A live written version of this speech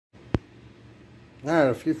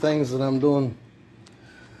Alright, a few things that I'm doing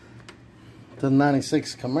to the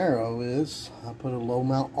 96 Camaro is I put a low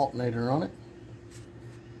mount alternator on it.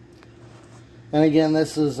 And again,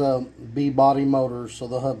 this is a B body motor, so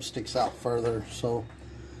the hub sticks out further, so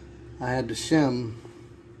I had to shim.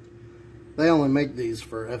 They only make these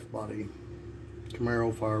for F body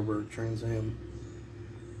Camaro Firebird Trans Am,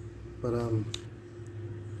 but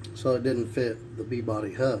so it didn't fit the B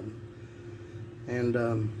body hub,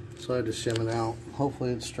 and so I had to shim it out.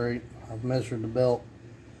 Hopefully it's straight. I've measured the belt.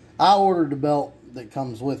 I ordered the belt that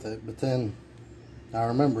comes with it, but then I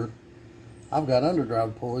remember I've got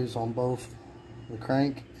underdrive pulleys on both the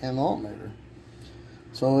crank and the alternator,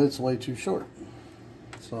 so it's way too short.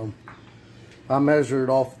 So I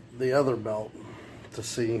measured off the other belt to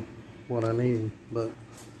see what I need. But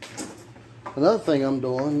another thing I'm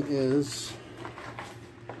doing is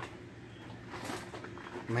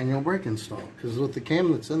manual brake install, because with the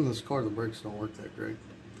cam that's in this car, the brakes don't work that great.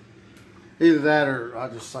 Either that or I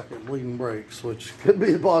just suck at bleeding brakes, which could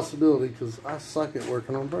be a possibility, because I suck at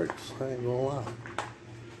working on brakes, I ain't gonna lie.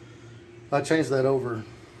 I changed that over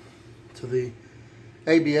to the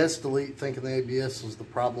ABS delete, thinking the ABS was the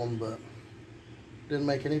problem, but didn't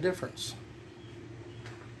make any difference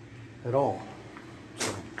at all.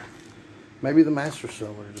 So maybe the master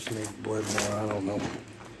cylinder just needs to bled more, I don't know.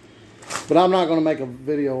 But I'm not going to make a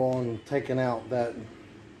video on taking out that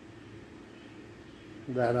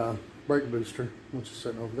brake booster, which is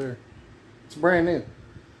sitting over there. It's brand new.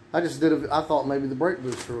 I just did I thought maybe the brake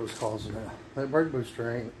booster was causing it. That brake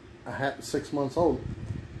booster ain't 6 months old.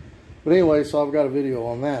 But anyway, so I've got a video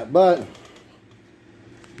on that. But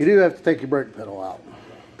you do have to take your brake pedal out,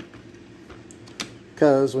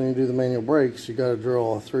 because when you do the manual brakes, you got to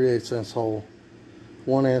drill a 3/8 inch hole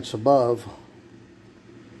 1 inch above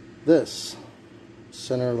this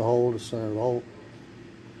center of the hole to center of the hole.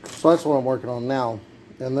 So that's what I'm working on now.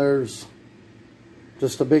 And there's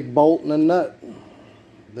just a big bolt and a nut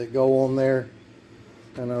that go on there,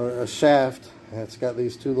 and a shaft. And it's got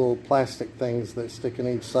these two little plastic things that stick in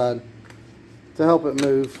each side to help it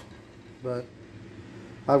move. But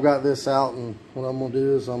I've got this out, and what I'm going to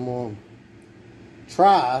do is I'm going to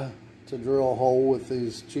try to drill a hole with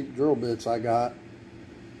these cheap drill bits I got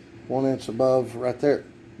 1 inch above right there.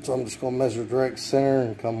 So I'm just going to measure direct center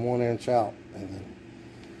and come 1 inch out, and then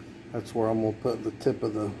that's where I'm going to put the tip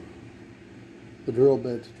of the drill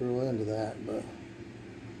bit to drill into that. But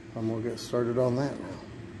I'm going to get started on that now.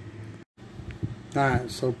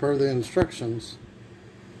 Alright, so per the instructions,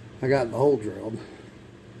 I got the hole drilled,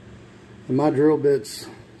 and my drill bits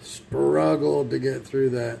struggled to get through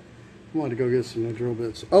that. I wanted to go get some new drill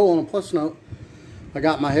bits. Oh, on a plus note, I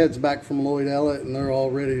got my heads back from Lloyd Elliott, and they're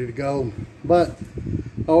all ready to go. But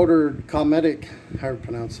I ordered cosmetic, how do you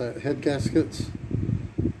pronounce that, head gaskets,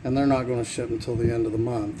 and they're not going to ship until the end of the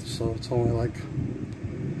month. So it's only like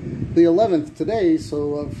the 11th today,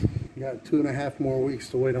 so I've got 2.5 more weeks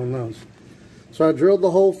to wait on those. So I drilled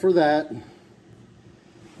the hole for that,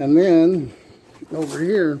 and then over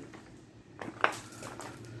here,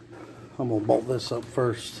 I'm going to bolt this up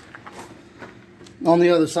first. On the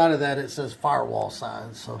other side of that, it says firewall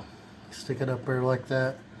size, so stick it up there like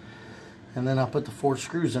that, and then I'll put the 4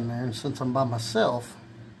 screws in there. And since I'm by myself,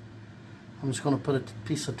 I'm just going to put a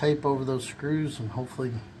piece of tape over those screws, and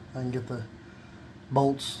hopefully I can get the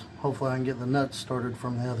bolts, hopefully I can get the nuts started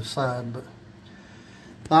from the other side. But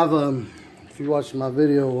I've if you watched my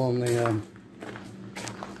video on the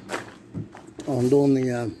on doing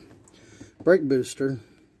the brake booster,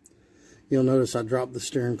 you'll notice I dropped the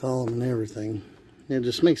steering column and everything. It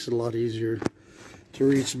just makes it a lot easier to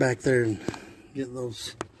reach back there and get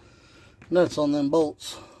those nuts on them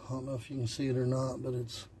bolts. I don't know if you can see it or not, but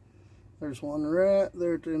there's one right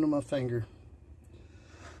there at the end of my finger,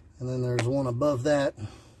 and then there's one above that,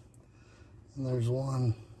 and there's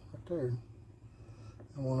one right there,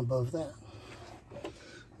 and one above that.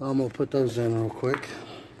 I'm going to put those in real quick.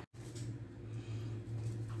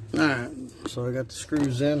 Alright, so I got the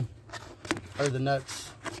screws in, or the nuts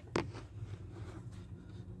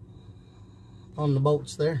on the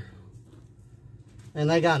bolts there. And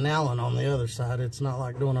they got an Allen on the other side. It's not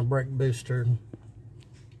like doing a brake booster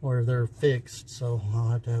where they're fixed, so I'll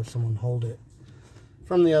have to have someone hold it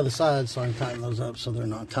from the other side so I can tighten those up so they're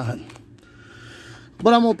not tight.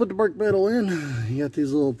 But I'm going to put the brake pedal in. You got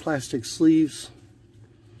these little plastic sleeves.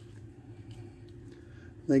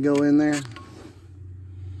 They go in there.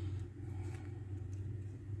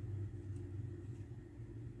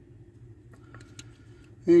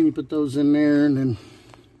 And you put those in there, and then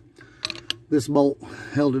this bolt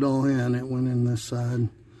held it all in. It went in this side,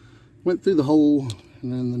 went through the hole,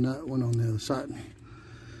 and then the nut went on the other side.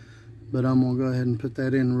 But I'm gonna go ahead and put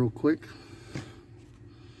that in real quick.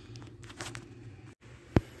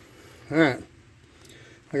 All right,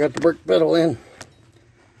 I got the brake pedal in,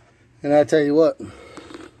 and I tell you what,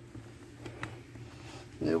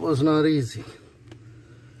 it was not easy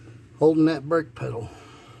holding that brake pedal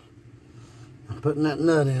and putting that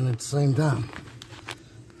nut in at the same time.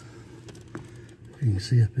 You can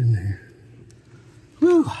see up in there.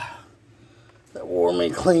 Whew, that wore me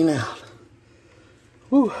clean out.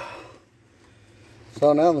 Whew.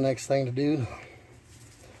 So now the next thing to do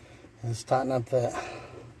is tighten up that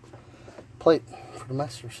plate for the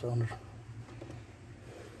master cylinder.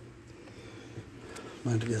 I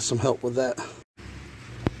had to get some help with that.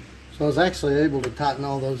 So I was actually able to tighten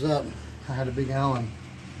all those up. I had a big Allen,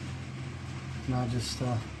 and I just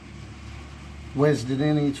wedged it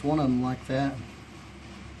in each one of them like that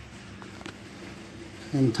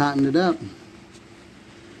and tightened it up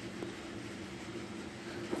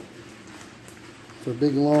for a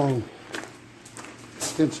big long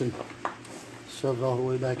extension. Shoved it all the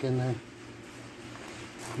way back in there.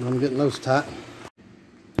 And I'm getting those tight.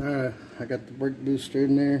 Alright, I got the brake booster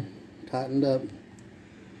in there, tightened up.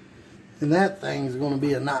 And that thing's going to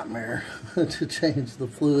be a nightmare to change the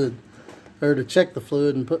fluid, or to check the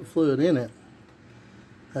fluid and put fluid in it.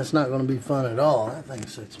 That's not going to be fun at all. That thing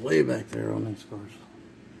sits way back there on these cars.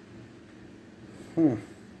 Oh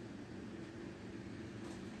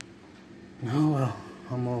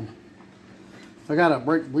well, I got a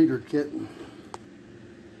brake bleeder kit,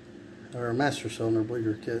 or a master cylinder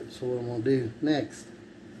bleeder kit. So what I'm going to do next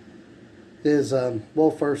is,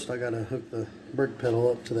 well, first I got to hook the brake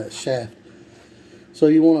pedal up to that shaft. So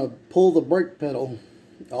you want to pull the brake pedal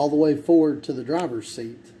all the way forward to the driver's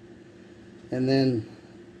seat, and then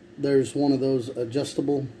there's one of those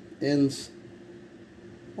adjustable ends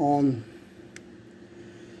on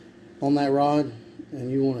that rod, and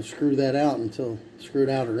you want to screw that out until, screw it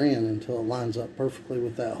out or in until it lines up perfectly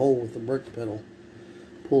with that hole with the brake pedal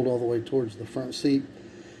pulled all the way towards the front seat.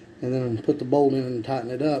 And then put the bolt in and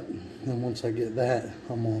tighten it up. And once I get that,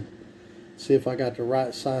 I'm going to see if I got the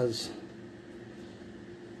right size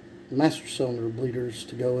master cylinder bleeders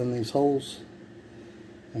to go in these holes,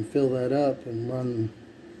 and fill that up and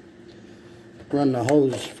run the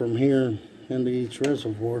hose from here into each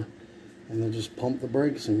reservoir, and then just pump the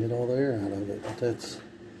brakes and get all the air out of it. But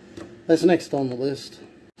that's next on the list.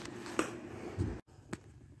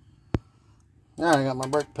 Now I got my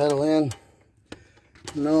brake pedal in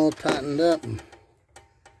and all tightened up.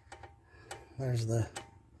 There's the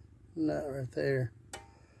nut right there,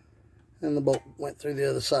 and the bolt went through the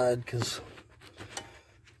other side because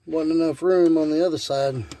wasn't enough room on the other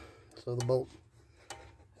side, so the bolt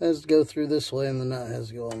has to go through this way and the nut has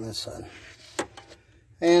to go on this side.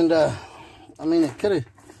 And I mean, it could have,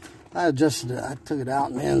 I adjusted it, I took it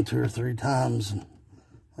out and in 2 or 3 times, and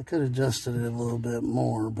I could have adjusted it a little bit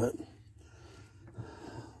more, but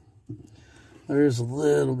there's a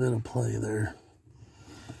little bit of play there.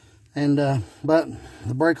 And but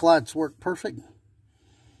the brake lights work perfect.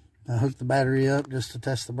 I hooked the battery up just to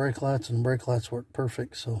test the brake lights, and the brake lights work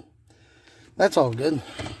perfect, so that's all good.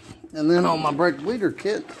 And then on my brake bleeder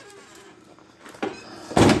kit, I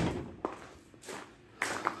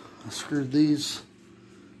screwed these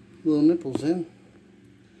little nipples in,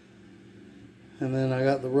 and then I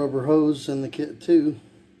got the rubber hose in the kit too.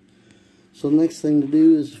 So the next thing to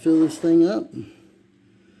do is to fill this thing up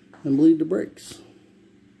and bleed the brakes.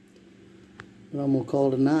 But I'm going to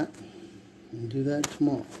call it a night and do that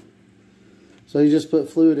tomorrow. So you just put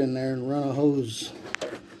fluid in there and run a hose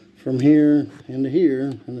from here into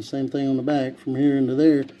here, and the same thing on the back from here into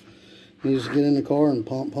there. You just get in the car and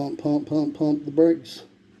pump the brakes,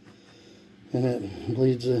 and it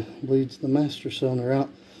bleeds the master cylinder out.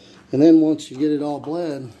 And then once you get it all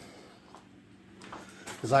bled,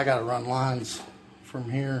 because I got to run lines from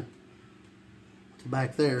here to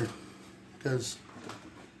back there, because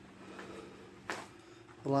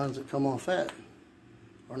the lines that come off that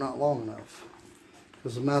are not long enough,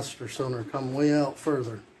 because the master cylinder come way out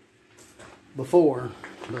further before.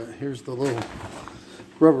 But here's the little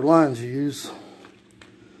rubber lines you use.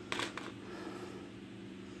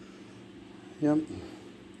 Yep.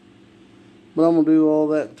 But I'm going to do all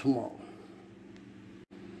that tomorrow.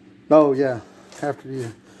 Oh yeah, after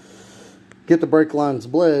you get the brake lines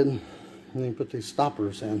bled, and then you put these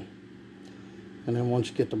stoppers in. And then once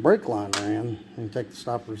you get the brake line ran, and you take the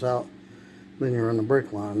stoppers out, then you run the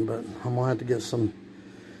brake line. But I'm going to have to get some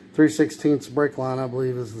 3/16 brake line, I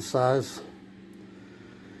believe is the size.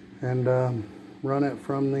 And run it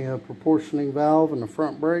from the proportioning valve and the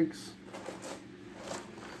front brakes.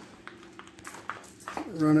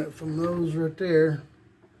 Run it from those right there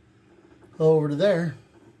over to there.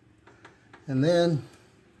 And then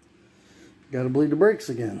got to bleed the brakes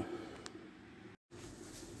again.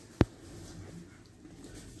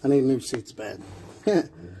 I need new seats bad.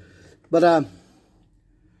 But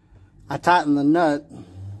I tightened the nut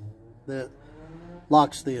that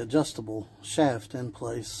locks the adjustable shaft in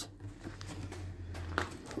place.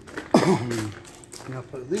 And I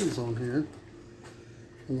put these on here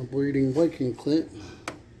on the bleeding braking clip,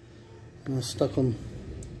 and I stuck them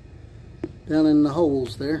down in the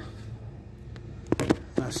holes there.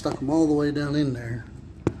 I stuck them all the way down in there,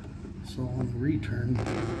 so on the return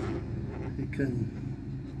it couldn't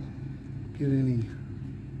get any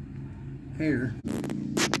air.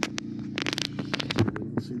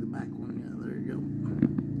 See the back one? Yeah, there you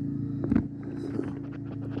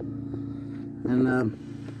go. And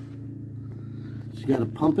you got to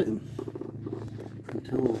pump it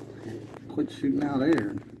until it quits shooting out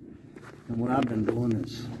air. And what I've been doing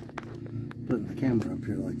is putting the camera up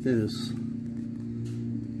here like this,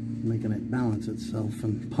 making it balance itself,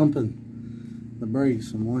 and pumping the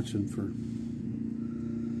brakes and watching for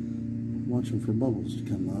bubbles to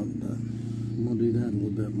come up. But I'm gonna do that a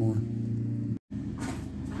little bit more.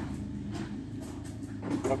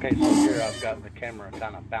 Okay, so here I've got the camera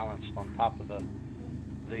kind of balanced on top of the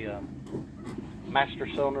master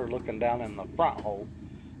cylinder, looking down in the front hole,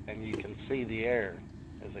 and you can see the air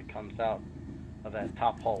as it comes out of that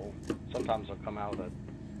top hole. Sometimes it'll come out of the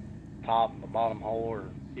top and the bottom hole, or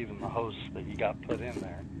even the hose that you got put in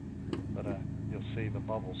there. But you'll see the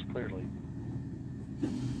bubbles clearly.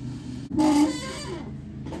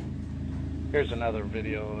 Here's another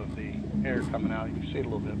video of the air coming out. You can see it a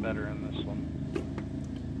little bit better in this one.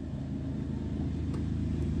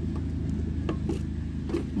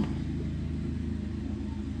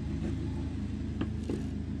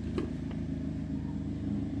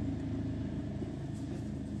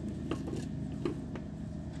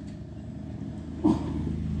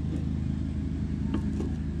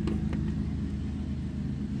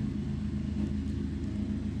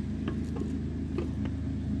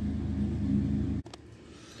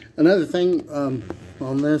 Another thing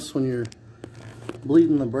on this, when you're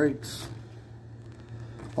bleeding the brakes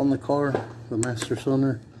on the car, the master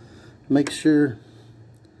cylinder, make sure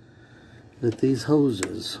that these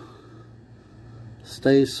hoses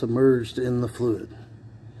stay submerged in the fluid,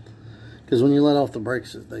 because when you let off the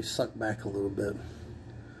brakes, they suck back a little bit.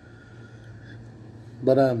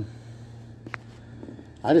 But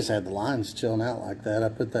I just had the lines chilling out like that. I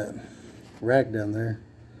put that rag down there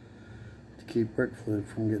to keep brake fluid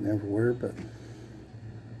from getting everywhere, but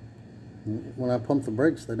when I pump the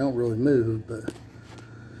brakes, they don't really move. But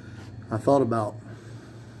I thought about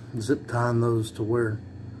zip tying those to where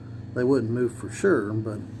they wouldn't move for sure,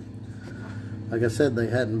 but like I said, they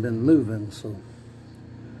hadn't been moving. So,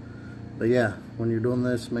 but yeah, when you're doing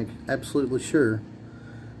this, make absolutely sure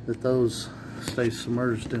that those stay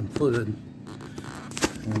submerged in fluid,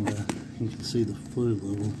 and you can see the fluid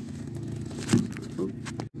level.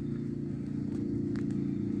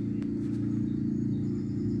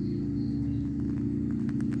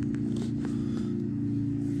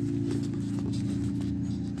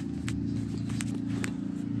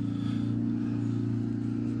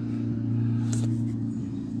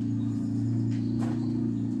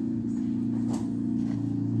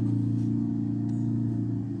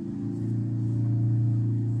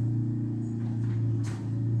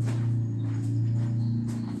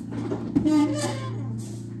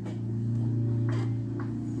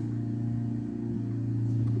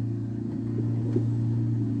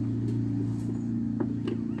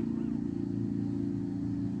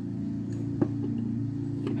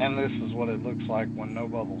 And this is what it looks like when no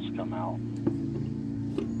bubbles come out.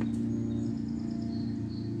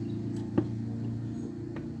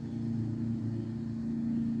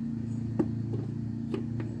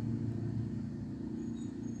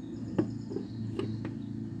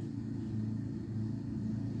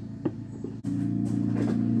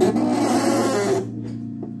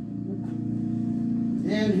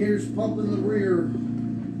 And here's pumping the rear.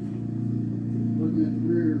 Looking at the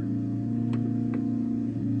rear.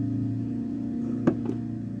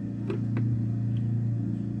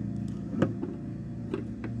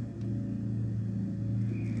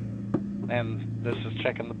 And this is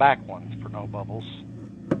checking the back ones for no bubbles.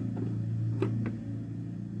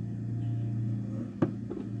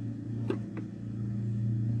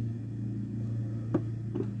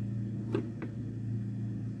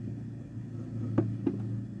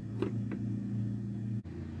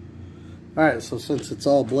 Alright, so since it's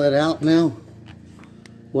all bled out now,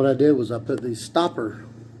 what I did was I put these stopper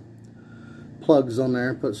plugs on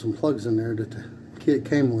there, put some plugs in there that the kit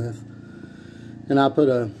came with. And I put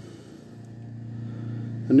a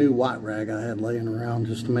new white rag I had laying around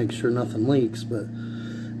just to make sure nothing leaks. But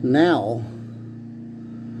now,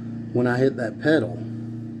 when I hit that pedal,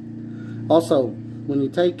 also when you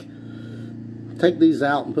take these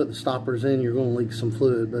out and put the stoppers in, you're going to leak some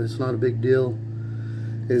fluid, but it's not a big deal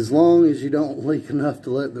as long as you don't leak enough to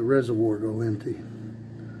let the reservoir go empty.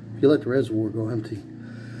 If you let the reservoir go empty,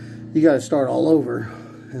 you got to start all over.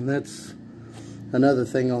 And that's another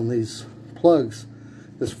thing on these plugs.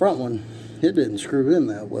 This front one, it didn't screw in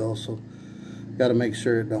that well, so got to make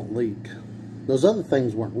sure it don't leak. Those other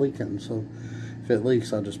things weren't leaking, so if it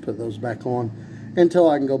leaks, I'll just put those back on until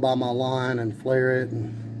I can go by my line and flare it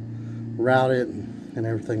and route it and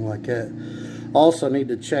everything like that. Also need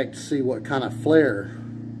to check to see what kind of flare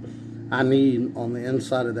I need on the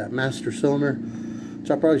inside of that master cylinder,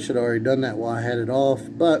 which I probably should have already done that while I had it off,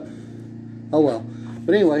 but oh well.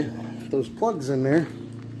 But anyway, those plugs in there,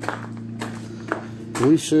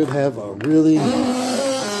 we should have a really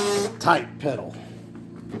tight pedal.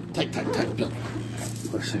 Tight pedal.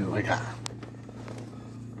 Let's see what we got.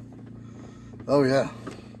 Oh yeah.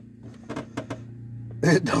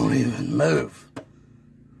 It don't even move.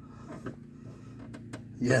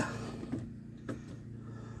 Yeah.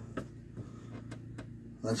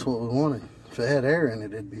 That's what we wanted. If it had air in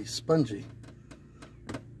it, it'd be spongy.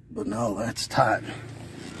 But no, that's tight.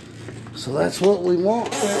 So that's what we want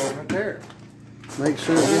right there. Make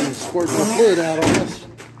sure it didn't squirt the fluid out on us.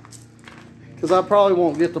 Because I probably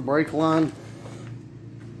won't get the brake line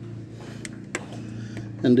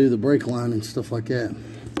and do the brake line and stuff like that.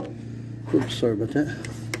 Oops, sorry about that.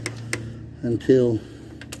 Until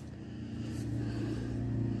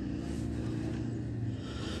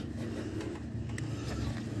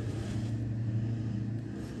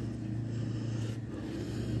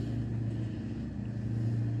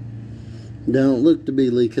don't look to be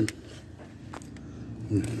leaking.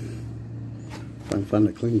 If I can find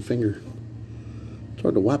a clean finger. It's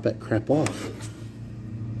hard to wipe that crap off.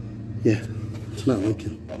 Yeah, it's not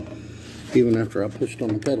leaking. Even after I pushed on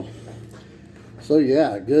the pedal. So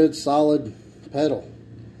yeah, good solid pedal.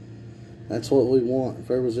 That's what we want. If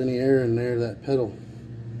there was any air in there, that pedal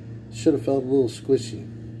should have felt a little squishy.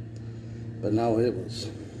 But no, it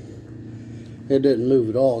didn't move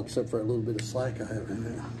at all except for a little bit of slack I have in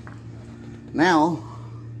there. Now,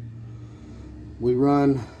 we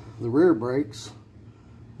run the rear brakes,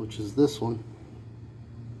 which is this one.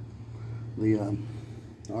 I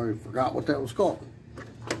already forgot what that was called.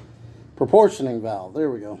 Proportioning valve, there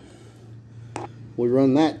we go. We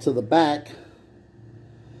run that to the back,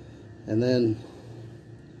 and then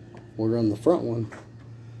we run the front one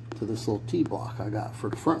to this little T-block I got for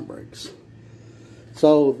the front brakes.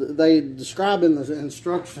 So they describe in the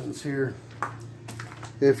instructions here,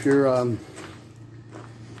 if you're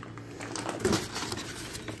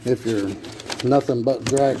nothing but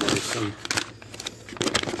drag racing.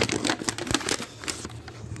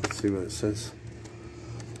 Let's see what it says.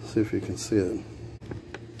 See if you can see it.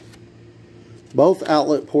 Both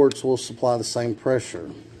outlet ports will supply the same pressure.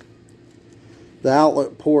 The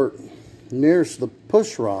outlet port nearest the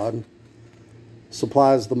push rod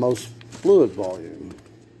supplies the most fluid volume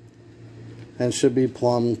and should be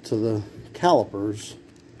plumbed to the calipers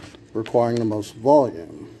requiring the most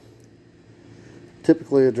volume.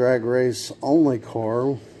 Typically a drag race only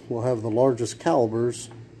car will have the largest calipers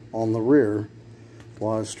on the rear,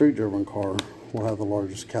 while a street driven car will have the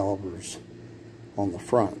largest calipers on the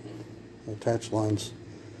front. Attach lines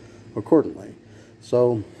accordingly.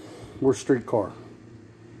 So we're street car.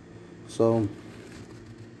 So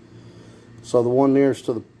the one nearest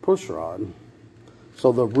to the push rod,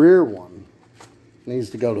 so the rear one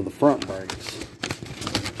needs to go to the front brakes.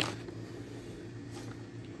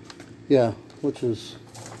 Yeah, which is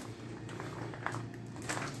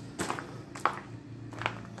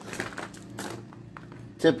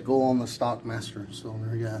typical on the stock master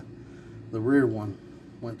cylinder. Yeah, the rear one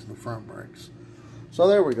went to the front brakes. So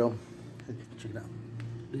there we go. Check it out.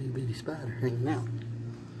 Little bitty spider hanging out.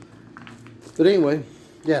 But anyway,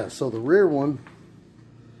 yeah, so the rear one,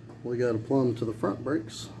 we got to plumb to the front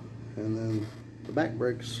brakes, and then the back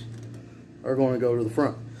brakes are going to go to the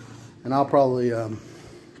front. And I'll probably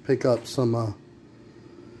pick up some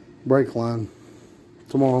brake line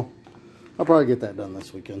tomorrow. I'll probably get that done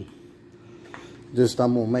this weekend. Just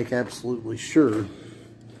I'm going to make absolutely sure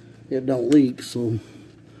it don't leak, so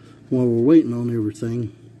while we're waiting on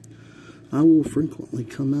everything, I will frequently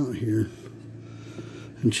come out here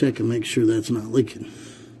and check and make sure that's not leaking.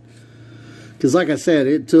 Because like I said,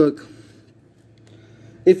 it took,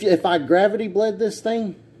 if I gravity bled this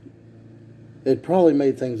thing, it probably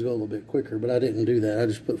made things go a little bit quicker, but I didn't do that. I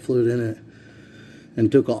just put fluid in it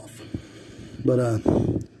and took off. But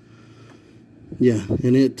yeah,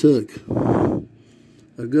 and it took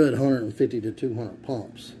a good 150 to 200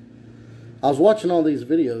 pumps. I was watching all these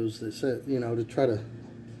videos that said, you know, to try to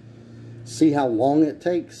see how long it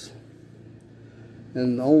takes,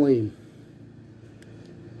 and the only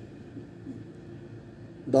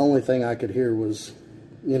thing I could hear was,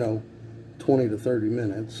 you know, 20 to 30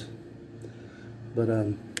 minutes. But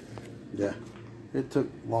yeah, it took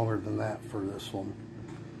longer than that for this one.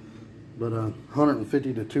 But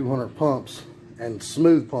 150 to 200 pumps, and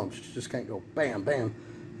smooth pumps. You just can't go bam, bam.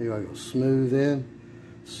 You gotta go smooth in,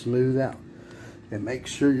 smooth out. And make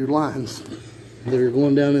sure your lines that are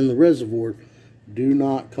going down in the reservoir do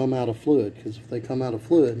not come out of fluid, because if they come out of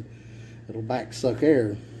fluid, it'll back suck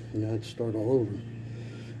air. You know, it'll start all over.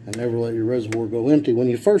 And never let your reservoir go empty. When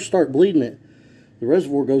you first start bleeding it, the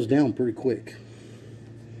reservoir goes down pretty quick.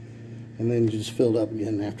 And then you just fill it up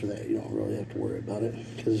again after that. You don't really have to worry about it,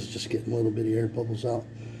 because it's just getting little bitty air bubbles out.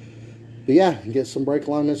 But yeah, get some brake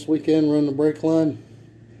line this weekend, run the brake line,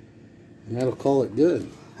 and that'll call it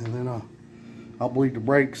good. And then I'll bleed the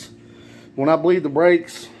brakes. When I bleed the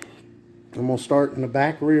brakes, I'm going to start in the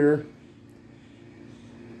back rear,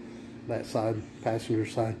 that side, passenger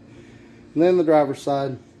side. And then the driver's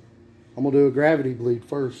side, I'm going to do a gravity bleed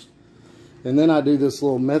first. And then I do this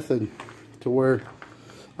little method to where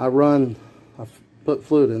I put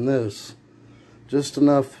fluid in this, just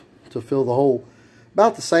enough to fill the hole.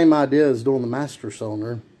 About the same idea as doing the master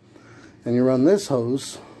cylinder. And you run this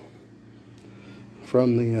hose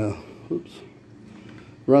from the,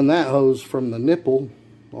 run that hose from the nipple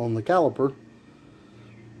on the caliper,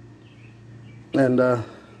 and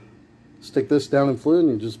stick this down in fluid,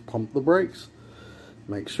 and you just pump the brakes.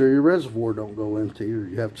 Make sure your reservoir don't go empty, or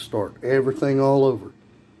you have to start everything all over.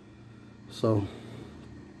 So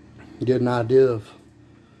get an idea of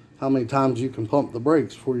how many times you can pump the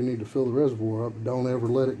brakes before you need to fill the reservoir up. Don't ever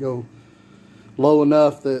let it go low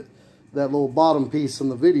enough that that little bottom piece in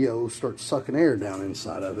the video starts sucking air down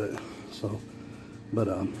inside of it. So,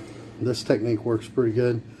 but this technique works pretty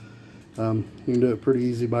good. You can do it pretty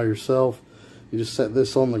easy by yourself. You just set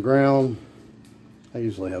this on the ground. I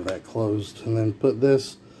usually have that closed, and then put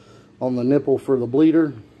this on the nipple for the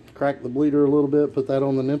bleeder. Crack the bleeder a little bit, put that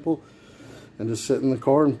on the nipple, and just sit in the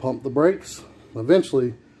car and pump the brakes.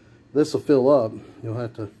 Eventually this will fill up. You'll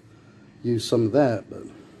have to use some of that, but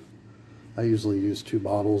I usually use 2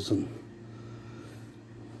 bottles, and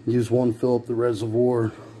use one to fill up the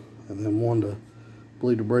reservoir, and then one to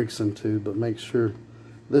bleed the brakes into. But make sure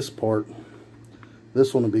this part,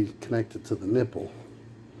 this one will be connected to the nipple.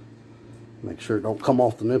 Make sure it don't come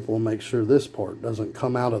off the nipple, and make sure this part doesn't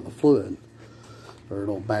come out of the fluid, or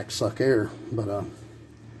it'll back suck air. But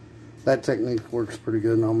that technique works pretty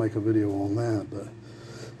good, and I'll make a video on that. But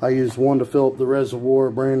I use one to fill up the reservoir,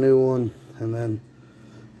 a brand new one, and then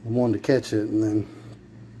one to catch it. And then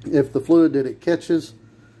if the fluid that it catches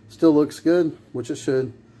still looks good, which it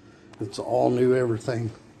should, it's all new everything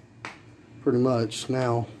pretty much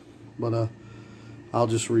now. But I'll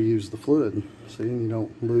just reuse the fluid. See, you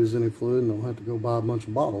don't lose any fluid, and don't have to go buy a bunch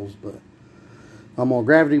of bottles. But I'm gonna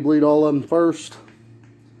gravity bleed all of them first,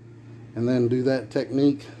 and then do that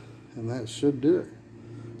technique, and that should do it.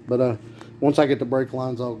 But once I get the brake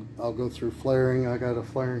lines, I'll go through flaring. I got a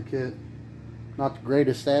flaring kit. Not the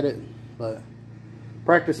greatest at it, but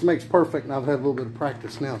practice makes perfect, and I've had a little bit of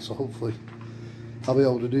practice now, so hopefully I'll be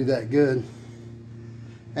able to do that good.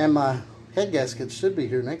 And my head gaskets should be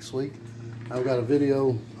here next week. I've got a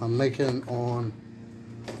video I'm making on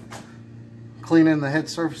cleaning the head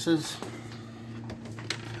surfaces.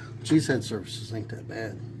 These head surfaces ain't that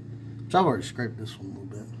bad. Which I've already scraped this one a little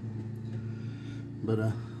bit.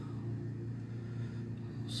 But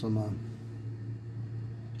some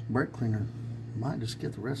brake cleaner might just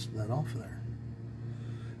get the rest of that off of there.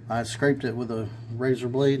 I scraped it with a razor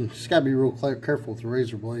blade. Just gotta be real careful with the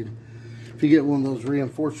razor blade. If you get one of those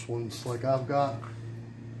reinforced ones like I've got,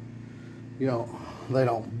 you know, they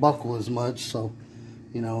don't buckle as much, so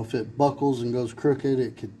you know, if it buckles and goes crooked,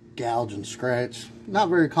 it could gouge and scratch. Not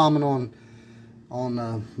very common on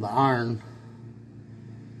the iron,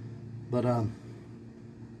 but on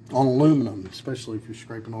aluminum, especially if you're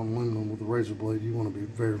scraping on aluminum with a razor blade, you want to be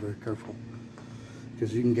very, very careful,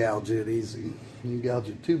 because you can gouge it easy. You gouge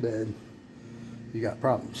it too bad, you got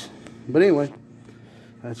problems. But anyway,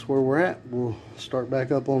 that's where we're at. We'll start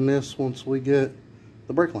back up on this once we get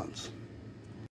the brake lines.